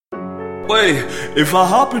Wait, if I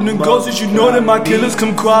hop in the ghosts, you know that my killers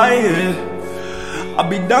come quiet. I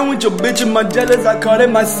be down with your bitch and my jealous, I call it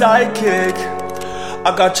my sidekick.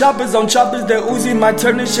 I got choppers on choppers, that Uzi might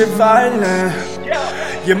turn this shit violent.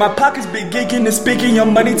 Yeah, my pockets be geeking and speaking, your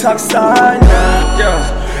money talk silent.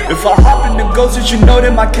 Yeah, if I hop in the ghosts, you know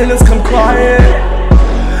that my killers come quiet.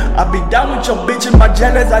 I be down with your bitch and my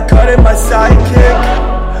jealous, I call it my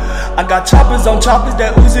sidekick. I got choppers on choppers,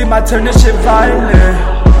 that Uzi might turn this shit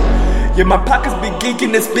violent. Yeah, my pockets be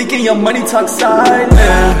geeking and speaking, your money talk silent.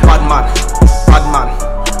 Bad man,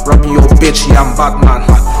 robbing your bitch, yeah I'm bad man.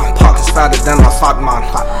 Pockets fatter than a fat man.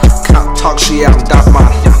 Can't talk shit, yeah I'm that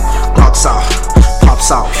man. Glocks out,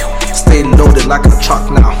 pops out, stay loaded like a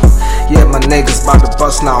truck now. Yeah, my niggas bout to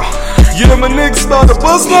bust now. Yeah, my niggas bout to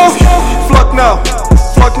bust now. Flock now,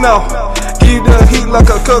 give the heat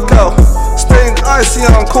like a cookout. Staying icy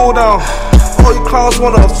on cool down. All you clowns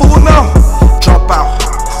want a fool now. Drop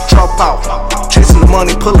out, chasing the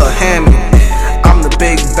money, pull a hammy. I'm the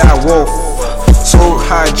big bad wolf, so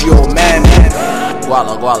hide your mammy.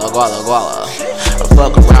 Guala. I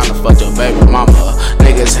fuck around and fuck your baby mama.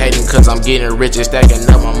 Niggas hating cause I'm getting rich and stacking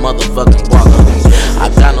up my motherfucking guala. I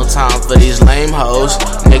got no time for these lame hoes.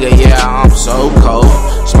 Nigga, yeah, I'm so cold.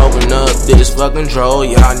 Smoking up this fucking dro.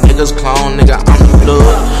 Y'all niggas clone, nigga,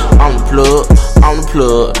 I'm the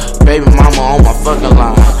plug. Baby mama on my fucking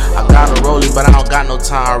line. I got a rollie, but I don't got no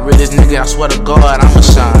time. Realest nigga, I swear to God, I'ma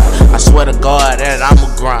shine. I swear to God that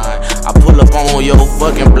I'ma grind. I pull up on your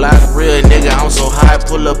fucking block, real nigga, I'm so high.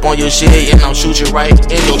 Pull up on your shit and I'll shoot you right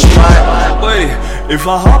in your spot. Wait, if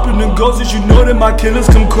I hop in the ghosts, you know that my killers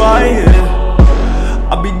come quiet.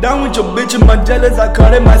 I be down with your bitch and my jealous, I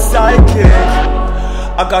call it my sidekick.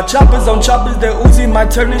 I got choppers on choppers, that Uzi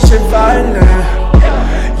might turn this shit violent.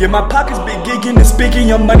 Yeah, my pockets be geeking and speaking,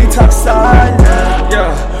 your money talk silent.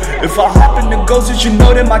 Yeah, if I hop in the ghosts, you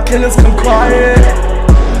know that my killers come quiet.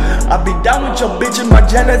 I be down with your bitch and my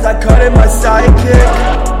jealous, I call it my sidekick.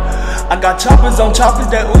 I got choppers on choppers,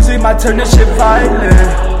 that Uzi might turn this shit violent.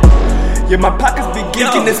 Yeah, my pockets be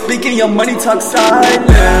geeking and speaking, your money talk silent.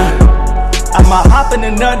 I'ma hop in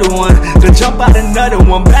another one, then jump out another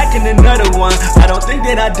one, back in another one. I don't think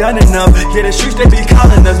that I done enough. Yeah, the streets they be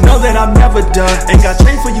calling us, know that I'm never done. Ain't got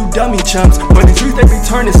change for you dummy chumps, but the streets they be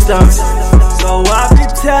turning stumps. So I be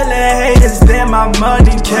telling haters that my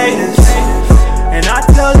money caters, and I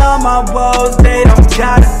tell all my woes they don't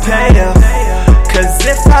gotta pay up. Cause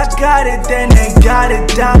if I got it, then they got it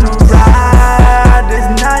down the ride.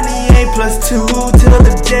 There's 98 plus 2 till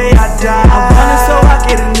the day I die. I want it so I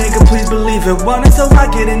get a nigga, please believe it. Want it so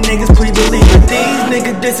I get it, niggas, please believe it. These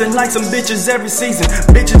niggas dissing like some bitches every season.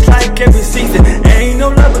 Bitches like every season. Ain't no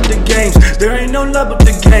love with the games. There ain't no love with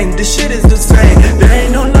the game. This shit is the same. There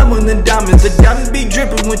ain't no love with the diamonds. The diamonds be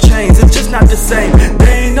dripping with chains. It's just not the same.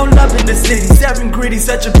 There ain't no love in the city. Seven greedy,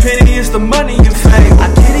 such a pity. It's the money and fame.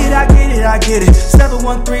 I get it.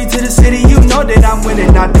 713 to the city, you know that I'm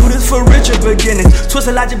winning. I do this for richer beginnings. Twist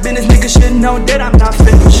a lot of business, niggas should know that I'm not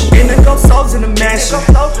finished. Indigo souls in the mansion.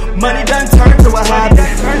 Money done turned to a hobby.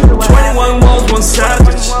 21 walls, one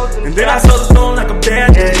savage. And then I saw the stone like a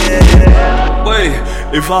bandit. Wait,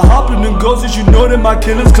 if I hop in the ghosts, you know that my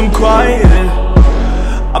killers come quiet.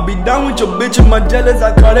 I be down with your bitch and my jealous,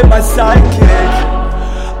 I call it my sidekick.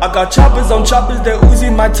 I got choppers on choppers, that Uzi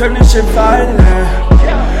might turn this shit violent.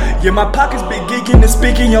 Yeah, my pockets be geeking and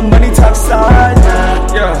speaking, your money talk silent.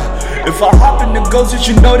 Yeah, if I hop in the ghosts,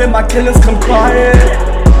 you know that my killers come quiet.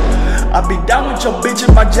 I be down with your bitch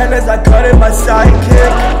and my jealous, I call it my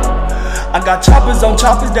sidekick. I got choppers on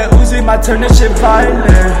choppers, that Uzi might turn this shit violent.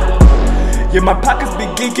 Yeah, my pockets be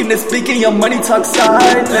geeking and speaking, your money talk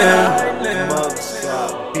silent.